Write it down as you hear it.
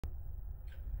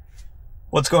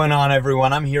What's going on,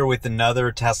 everyone? I'm here with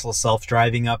another Tesla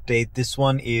self-driving update. This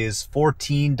one is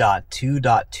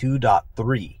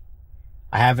 14.2.2.3.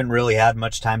 I haven't really had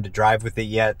much time to drive with it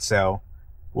yet, so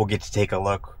we'll get to take a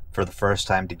look for the first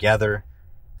time together,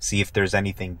 see if there's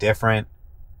anything different.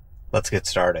 Let's get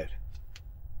started.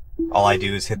 All I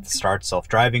do is hit the start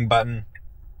self-driving button,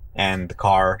 and the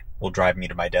car will drive me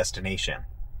to my destination,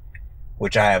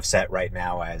 which I have set right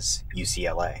now as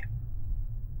UCLA.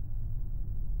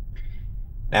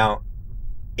 Now,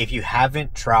 if you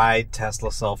haven't tried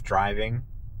Tesla self-driving,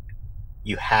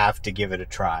 you have to give it a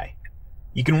try.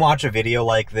 You can watch a video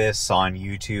like this on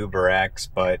YouTube or X,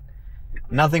 but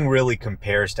nothing really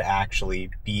compares to actually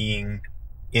being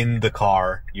in the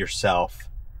car yourself,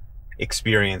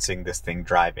 experiencing this thing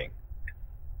driving.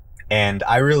 And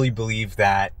I really believe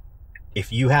that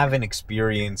if you haven't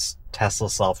experienced Tesla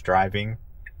self-driving,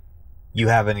 you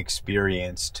haven't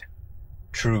experienced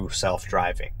true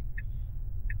self-driving.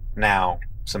 Now,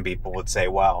 some people would say,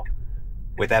 well,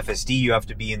 with FSD, you have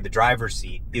to be in the driver's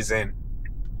seat. Isn't,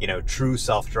 true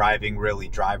self-driving really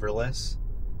driverless?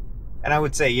 And I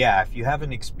would say, yeah, if you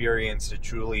haven't experienced a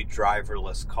truly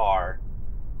driverless car,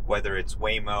 whether it's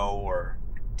Waymo or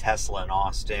Tesla in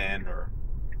Austin or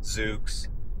Zoox,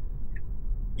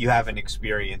 you haven't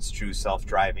experienced true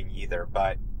self-driving either.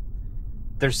 But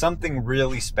there's something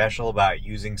really special about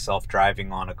using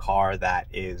self-driving on a car that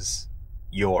is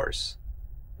yours.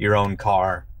 Your own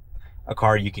car, a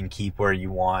car you can keep where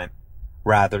you want,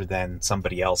 rather than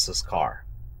somebody else's car.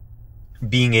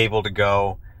 Being able to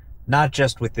go not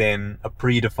just within a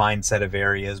predefined set of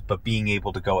areas, but being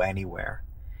able to go anywhere.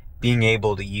 Being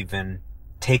able to even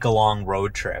take a long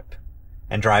road trip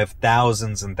and drive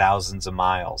thousands and thousands of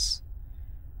miles.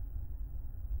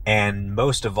 And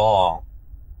most of all,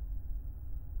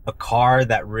 a car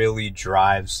that really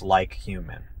drives like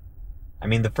human. I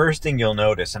mean, the first thing you'll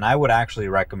notice, and I would actually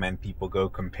recommend people go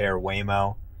compare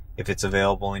Waymo, if it's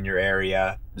available in your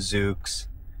area, Zoox,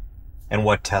 and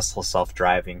what Tesla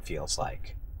self-driving feels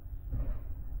like.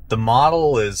 The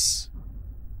model is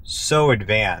so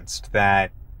advanced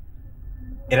that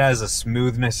it has a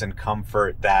smoothness and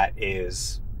comfort that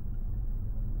is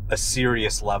a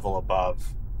serious level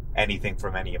above anything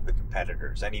from any of the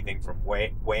competitors, anything from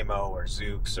Waymo or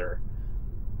Zoox or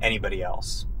anybody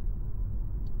else.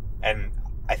 And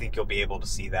I think you'll be able to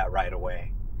see that right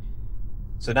away.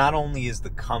 So not only is the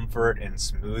comfort and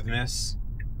smoothness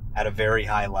at a very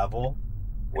high level,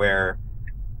 where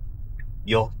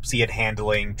you'll see it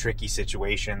handling tricky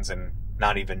situations and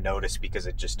not even notice because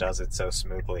it just does it so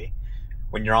smoothly.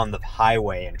 When you're on the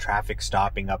highway and traffic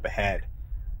stopping up ahead,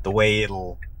 the way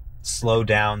it'll slow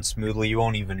down smoothly, you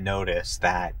won't even notice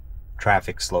that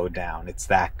traffic slowed down. It's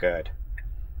that good.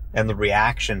 And the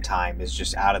reaction time is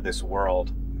just out of this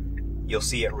world. You'll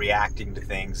see it reacting to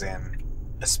things in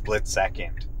a split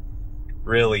second,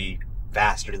 really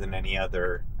faster than any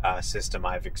other system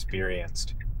I've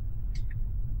experienced.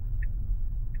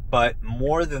 But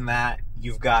more than that,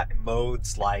 you've got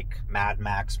modes like Mad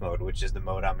Max mode, which is the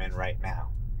mode I'm in right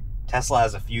now. Tesla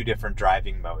has a few different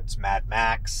driving modes: Mad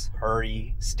Max,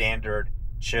 Hurry, Standard,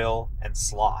 Chill, and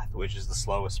Sloth, which is the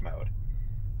slowest mode.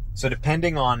 So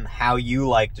depending on how you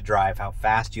like to drive, how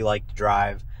fast you like to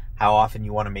drive, how often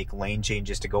you want to make lane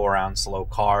changes to go around slow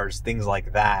cars, things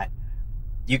like that,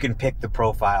 you can pick the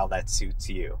profile that suits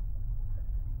you.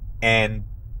 And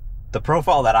the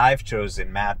profile that I've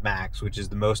chosen, Mad Max, which is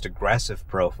the most aggressive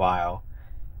profile,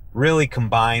 really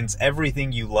combines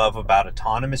everything you love about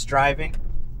autonomous driving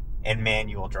and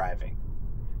manual driving.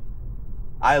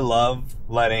 I love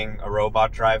letting a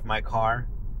robot drive my car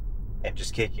and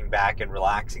just kicking back and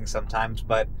relaxing sometimes,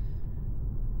 but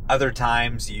other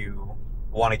times you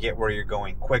want to get where you're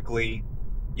going quickly.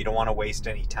 You don't want to waste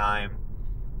any time.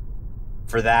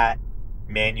 For that,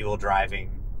 manual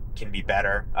driving can be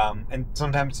better. And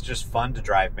sometimes it's just fun to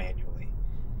drive manually.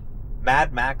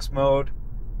 Mad Max mode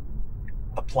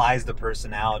applies the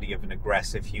personality of an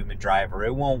aggressive human driver.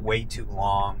 It won't wait too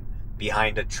long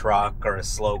behind a truck or a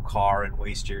slow car and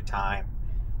waste your time.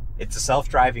 It's a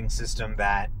self-driving system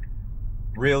that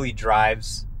really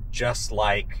drives just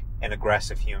like an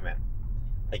aggressive human.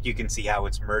 Like, you can see how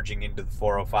it's merging into the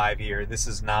 405 here. This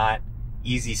is not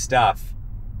easy stuff,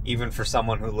 even for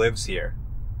someone who lives here.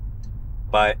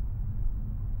 But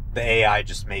the AI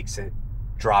just makes it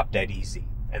drop dead easy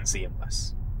and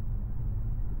seamless.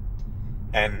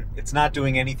 And it's not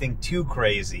doing anything too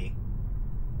crazy,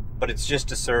 but it's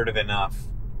just assertive enough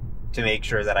to make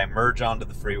sure that I merge onto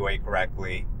the freeway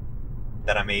correctly,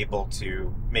 that I'm able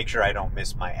to make sure I don't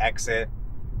miss my exit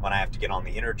when I have to get on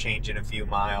the interchange in a few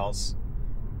miles,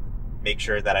 make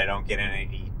sure that I don't get in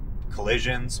any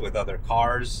collisions with other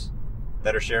cars,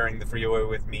 that are sharing the freeway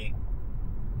with me.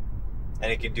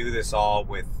 And it can do this all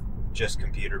with just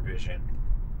computer vision.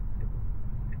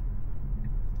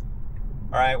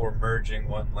 Alright, we're merging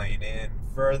one lane in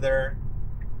further,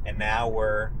 and now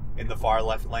we're in the far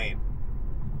left lane.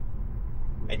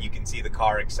 And you can see the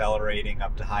car accelerating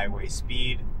up to highway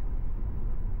speed,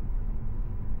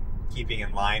 keeping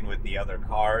in line with the other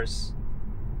cars.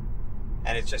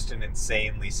 And it's just an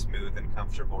insanely smooth and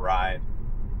comfortable ride.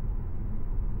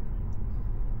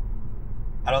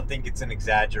 I don't think it's an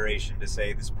exaggeration to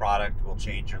say this product will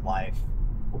change your life.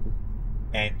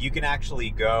 And you can actually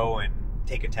go and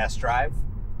take a test drive.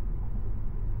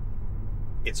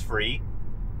 It's free,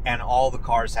 and all the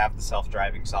cars have the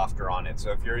self-driving software on it.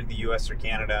 So if you're in the US or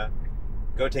Canada,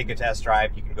 go take a test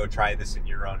drive. You can go try this in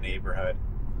your own neighborhood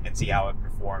and see how it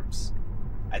performs.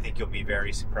 I think you'll be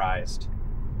very surprised.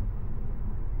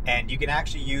 And you can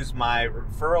actually use my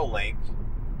referral link.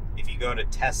 If you go to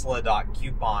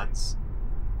tesla.coupons,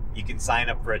 you can sign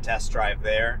up for a test drive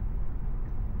there.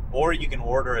 Or you can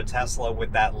order a Tesla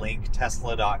with that link,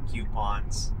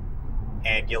 tesla.coupons,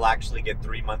 and you'll actually get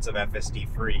 3 months of FSD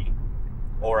free,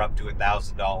 or up to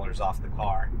 $1,000 off the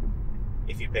car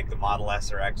if you pick the Model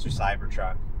S or X or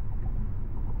Cybertruck.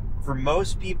 For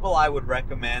most people, I would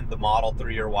recommend the Model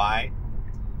 3 or Y.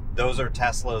 Those are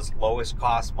Tesla's lowest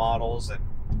cost models, and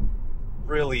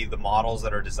really the models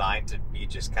that are designed to be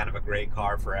just kind of a great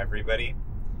car for everybody.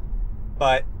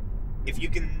 But if you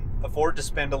can afford to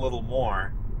spend a little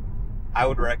more, I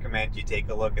would recommend you take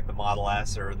a look at the Model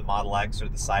S or the Model X or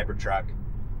the Cybertruck.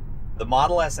 The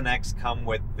Model S and X come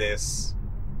with this,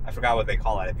 I forgot what they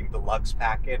call it, I think the Lux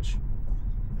package.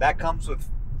 That comes with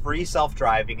free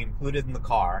self-driving included in the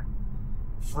car,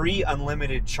 free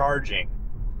unlimited charging,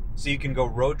 so you can go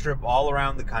road trip all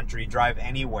around the country, drive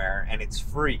anywhere, and it's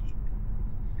free.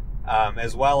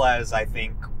 As well as, I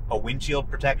think, a windshield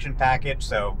protection package,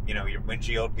 so, you know, your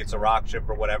windshield gets a rock chip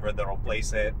or whatever, they'll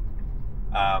replace it.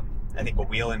 I think a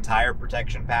wheel and tire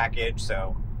protection package,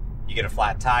 so you get a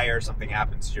flat tire, something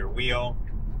happens to your wheel,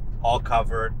 all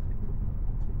covered.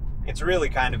 It's really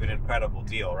kind of an incredible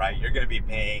deal, right? You're going to be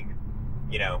paying,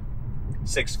 you know,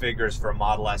 6 figures for a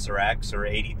Model S or X, or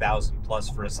 80,000 plus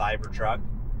for a Cybertruck,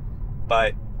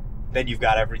 but then you've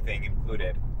got everything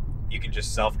included. You can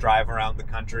just self-drive around the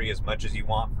country as much as you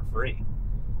want for free.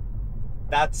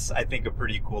 That's, I think, a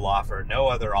pretty cool offer. No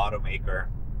other automaker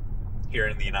here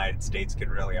in the United States can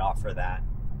really offer that.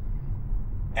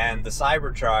 And the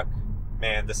Cybertruck,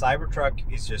 man, the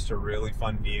Cybertruck is just a really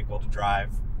fun vehicle to drive,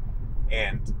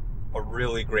 and a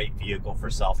really great vehicle for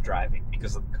self-driving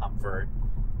because of the comfort,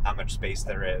 how much space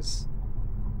there is.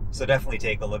 So definitely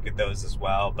take a look at those as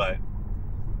well. But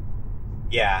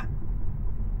yeah,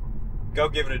 go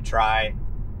give it a try.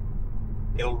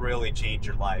 It'll really change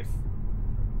your life.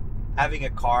 Having a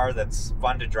car that's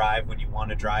fun to drive when you want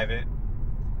to drive it,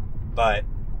 but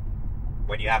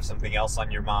when you have something else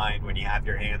on your mind, when you have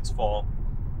your hands full,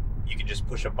 you can just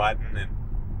push a button and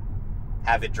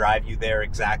have it drive you there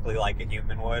exactly like a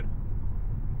human would.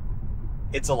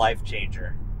 It's a life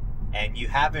changer. And you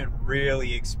haven't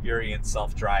really experienced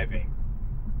self-driving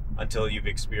until you've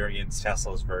experienced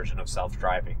Tesla's version of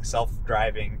self-driving.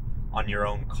 Self-driving on your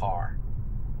own car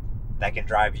that can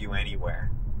drive you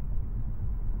anywhere.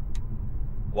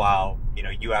 While, you know,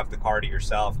 you have the car to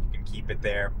yourself, you can keep it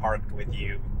there, parked with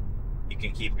you. You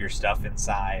can keep your stuff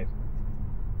inside.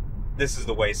 This is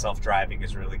the way self-driving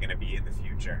is really going to be in the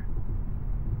future.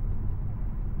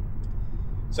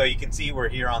 So you can see we're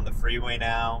here on the freeway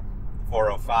now,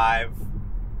 405.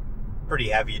 Pretty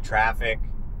heavy traffic.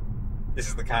 This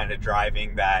is the kind of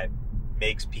driving that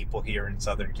makes people here in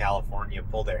Southern California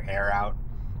pull their hair out,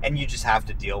 and you just have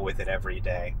to deal with it every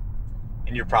day.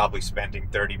 And you're probably spending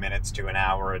 30 minutes to an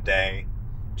hour a day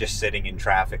just sitting in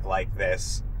traffic like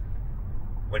this.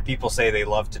 When people say they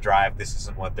love to drive, this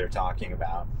isn't what they're talking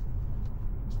about.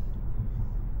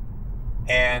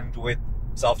 And with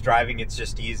self-driving, it's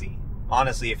just easy.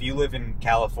 Honestly, if you live in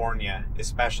California,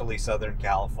 especially Southern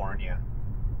California,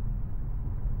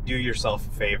 do yourself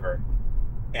a favor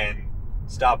and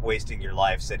stop wasting your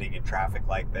life sitting in traffic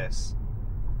like this.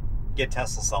 Get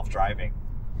Tesla self-driving.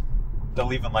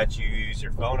 They'll even let you use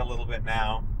your phone a little bit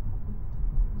now.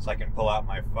 So I can pull out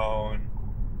my phone.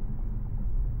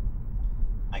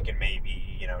 I can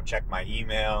maybe, you know, check my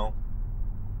email,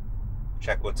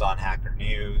 check what's on Hacker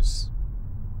News.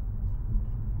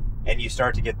 And you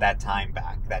start to get that time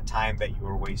back, that time that you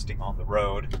were wasting on the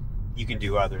road. You can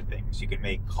do other things. You can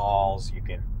make calls. You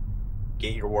can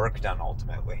get your work done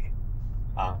ultimately.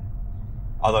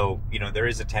 Although, you know, there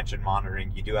is attention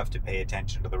monitoring. You do have to pay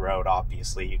attention to the road,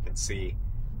 obviously. You can see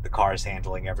the car is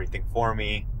handling everything for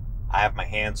me. I have my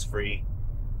hands free.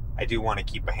 I do want to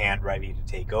keep a hand ready to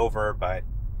take over, but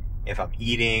if I'm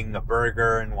eating a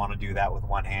burger and want to do that with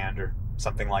one hand or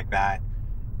something like that,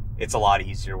 it's a lot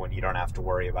easier when you don't have to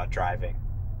worry about driving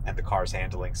and the car's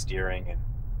handling steering and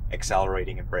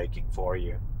accelerating and braking for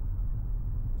you.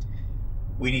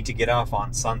 We need to get off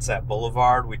on Sunset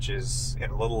Boulevard, which is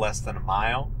in a little less than a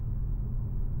mile.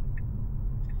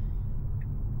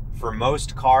 For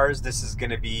most cars, this is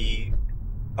going to be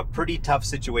a pretty tough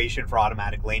situation for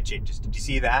automatic lane changes. Did you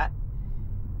see that?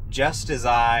 Just as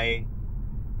I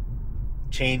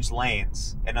changed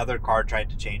lanes, another car tried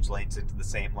to change lanes into the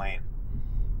same lane.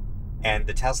 And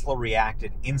the Tesla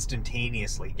reacted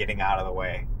instantaneously, getting out of the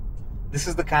way. This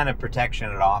is the kind of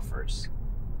protection it offers.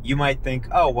 You might think,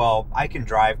 oh, well, I can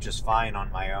drive just fine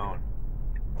on my own.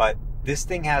 But this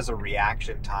thing has a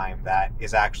reaction time that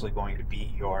is actually going to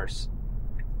beat yours.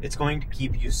 It's going to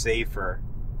keep you safer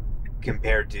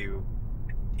compared to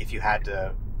if you had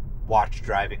to watch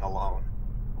driving alone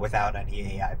without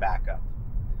any AI backup.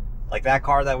 Like that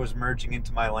car that was merging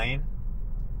into my lane,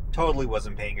 totally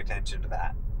wasn't paying attention to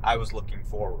that. I was looking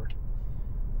forward.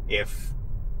 If,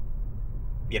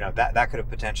 that could have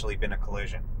potentially been a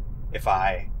collision if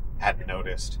I hadn't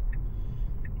noticed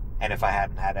and if I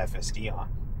hadn't had FSD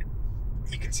on.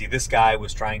 You can see this guy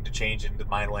was trying to change into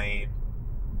my lane.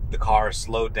 The car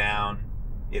slowed down.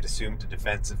 It assumed a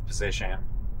defensive position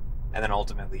and then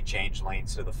ultimately changed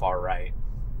lanes to the far right.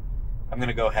 I'm going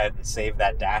to go ahead and save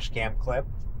that dash cam clip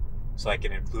so I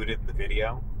can include it in the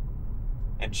video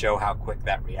and show how quick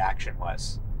that reaction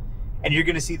was. And you're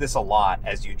going to see this a lot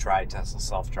as you try Tesla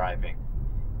self-driving.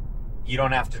 You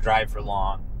don't have to drive for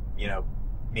long,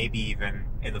 maybe even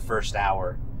in the first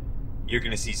hour. You're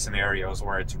going to see scenarios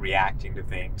where it's reacting to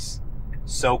things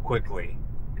so quickly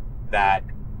that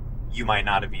you might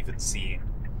not have even seen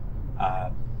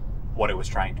what it was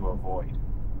trying to avoid.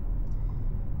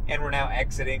 And we're now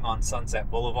exiting on Sunset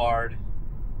Boulevard.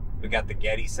 We got the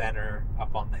Getty Center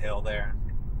up on the hill there.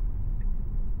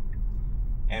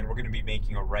 And we're going to be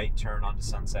making a right turn onto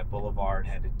Sunset Boulevard,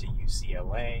 headed to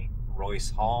UCLA,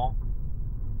 Royce Hall.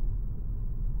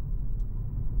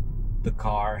 The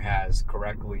car has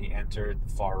correctly entered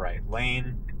the far right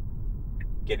lane,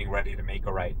 getting ready to make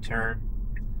a right turn.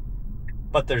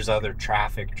 But there's other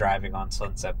traffic driving on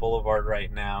Sunset Boulevard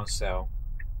right now, so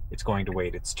it's going to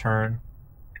wait its turn,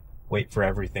 wait for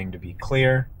everything to be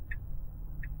clear,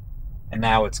 and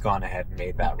now it's gone ahead and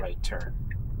made that right turn.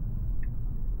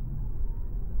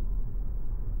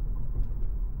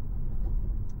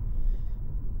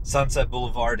 Sunset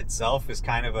Boulevard itself is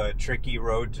kind of a tricky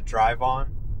road to drive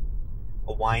on,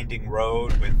 a winding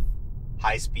road with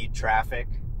high-speed traffic,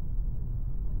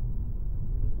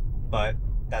 but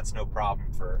that's no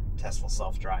problem for Tesla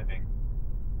self-driving.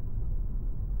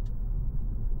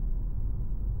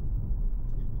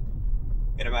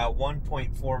 In about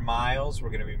 1.4 miles, we're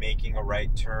going to be making a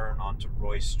right turn onto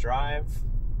Royce Drive.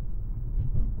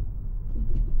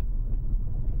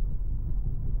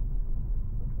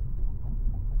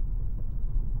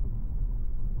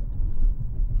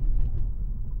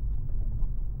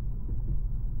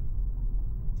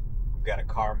 We've got a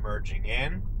car merging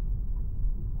in.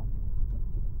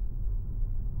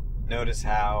 Notice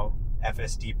how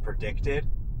FSD predicted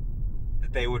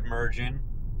that they would merge in,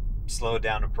 slowed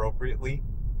down appropriately,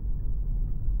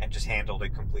 and just handled it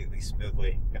completely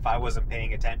smoothly. If I wasn't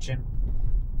paying attention,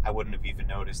 I wouldn't have even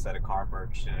noticed that a car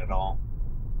merged in at all.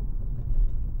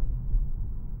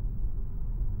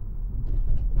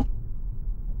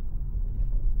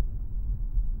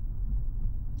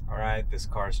 Alright, this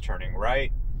car's turning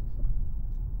right.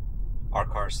 Our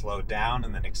car slowed down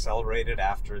and then accelerated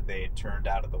after they had turned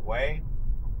out of the way.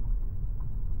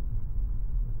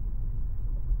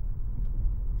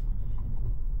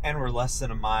 And we're less than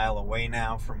a mile away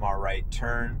now from our right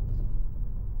turn.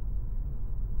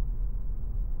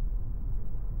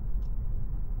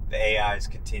 The AI is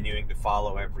continuing to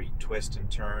follow every twist and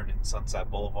turn in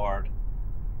Sunset Boulevard.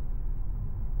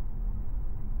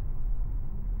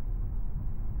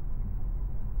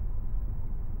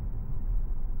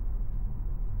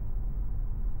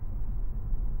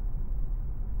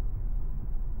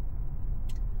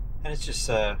 And it's just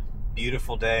a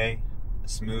beautiful day, a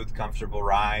smooth, comfortable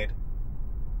ride.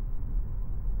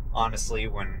 Honestly,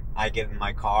 when I get in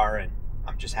my car and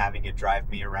I'm just having it drive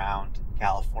me around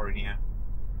California,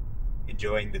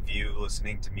 enjoying the view,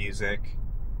 listening to music,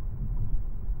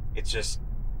 it's just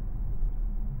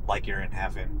like you're in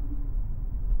heaven.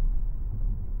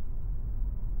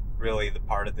 Really the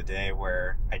part of the day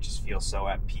where I just feel so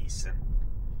at peace and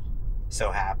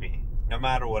so happy, no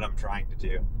matter what I'm trying to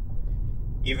do.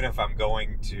 Even if I'm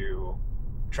going to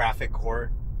traffic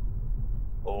court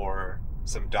or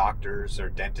some doctor's or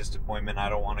dentist appointment I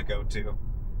don't want to go to.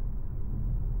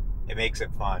 It makes it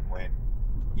fun when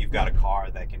you've got a car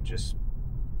that can just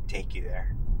take you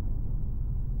there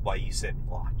while you sit and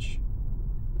watch.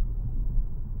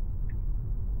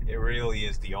 It really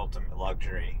is the ultimate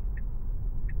luxury.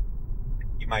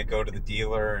 You might go to the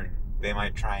dealer and they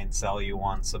might try and sell you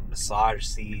on some massage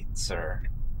seats or,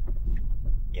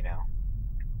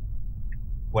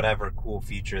 whatever cool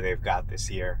feature they've got this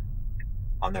year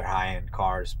on their high-end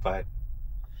cars. But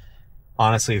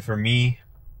honestly, for me,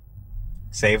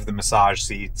 save the massage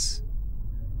seats,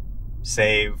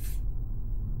 save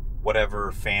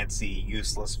whatever fancy,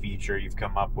 useless feature you've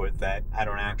come up with that I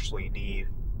don't actually need.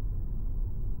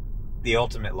 The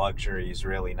ultimate luxury is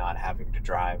really not having to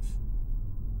drive.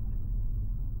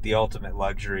 The ultimate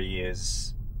luxury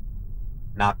is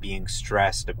not being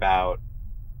stressed about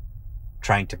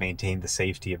trying to maintain the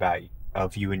safety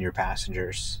of you and your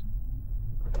passengers.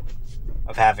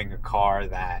 Of having a car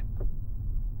that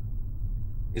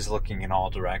is looking in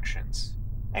all directions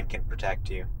and can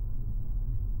protect you.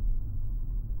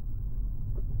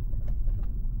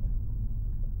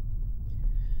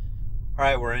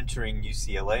 Alright, we're entering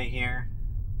UCLA here.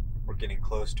 We're getting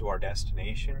close to our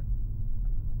destination.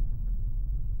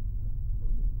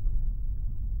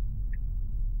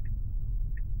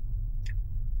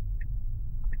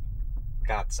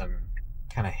 Got some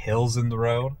kind of hills in the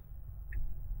road,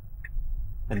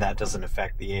 and that doesn't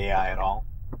affect the AI at all.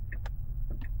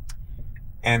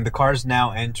 And the car's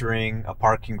now entering a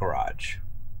parking garage.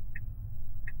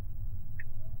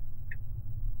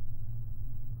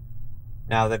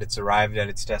 Now that it's arrived at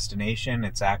its destination,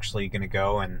 it's actually going to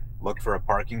go and look for a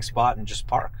parking spot and just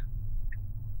park.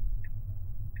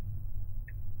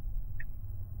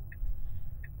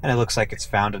 And it looks like it's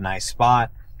found a nice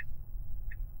spot.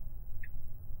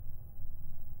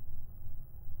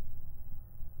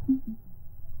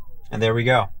 And there we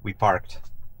go. We parked.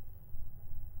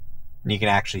 And you can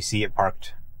actually see it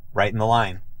parked right in the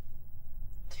line.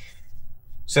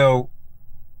 So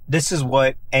this is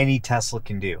what any Tesla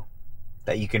can do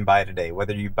that you can buy today.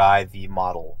 Whether you buy the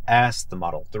Model S, the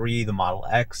Model 3, the Model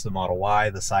X, the Model Y,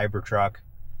 the Cybertruck,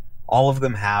 all of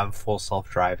them have full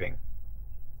self-driving.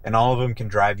 And all of them can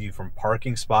drive you from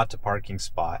parking spot to parking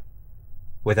spot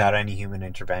without any human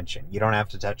intervention. You don't have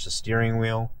to touch the steering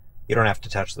wheel. You don't have to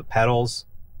touch the pedals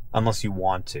unless you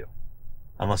want to.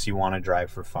 Unless you want to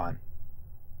drive for fun.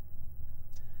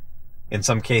 In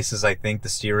some cases, I think the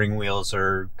steering wheels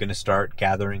are going to start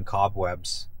gathering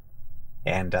cobwebs.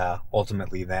 And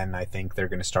ultimately then, I think they're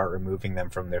going to start removing them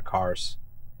from their cars.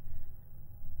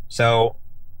 So,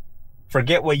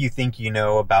 forget what you think you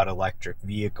know about electric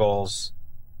vehicles.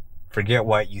 Forget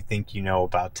what you think you know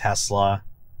about Tesla.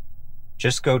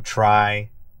 Just go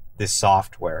try this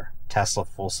software, Tesla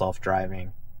Full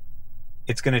Self-Driving.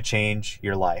 It's going to change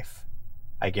your life.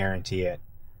 I guarantee it.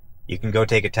 You can go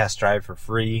take a test drive for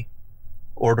free.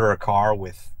 Order a car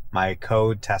with my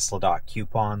code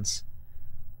Tesla.coupons.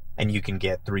 And you can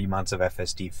get 3 months of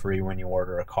FSD free when you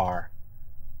order a car.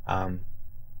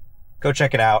 Go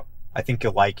check it out. I think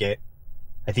you'll like it.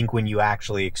 I think when you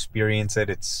actually experience it,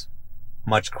 it's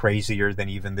much crazier than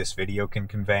even this video can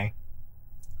convey.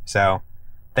 So,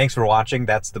 thanks for watching.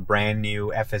 That's the brand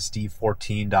new FSD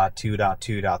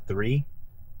 14.2.2.3.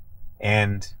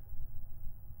 And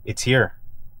it's here.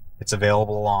 It's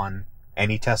available on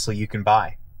any Tesla you can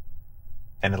buy.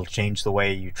 And it'll change the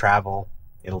way you travel.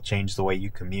 It'll change the way you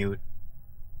commute.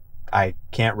 I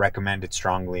can't recommend it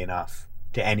strongly enough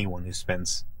to anyone who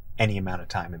spends any amount of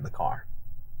time in the car.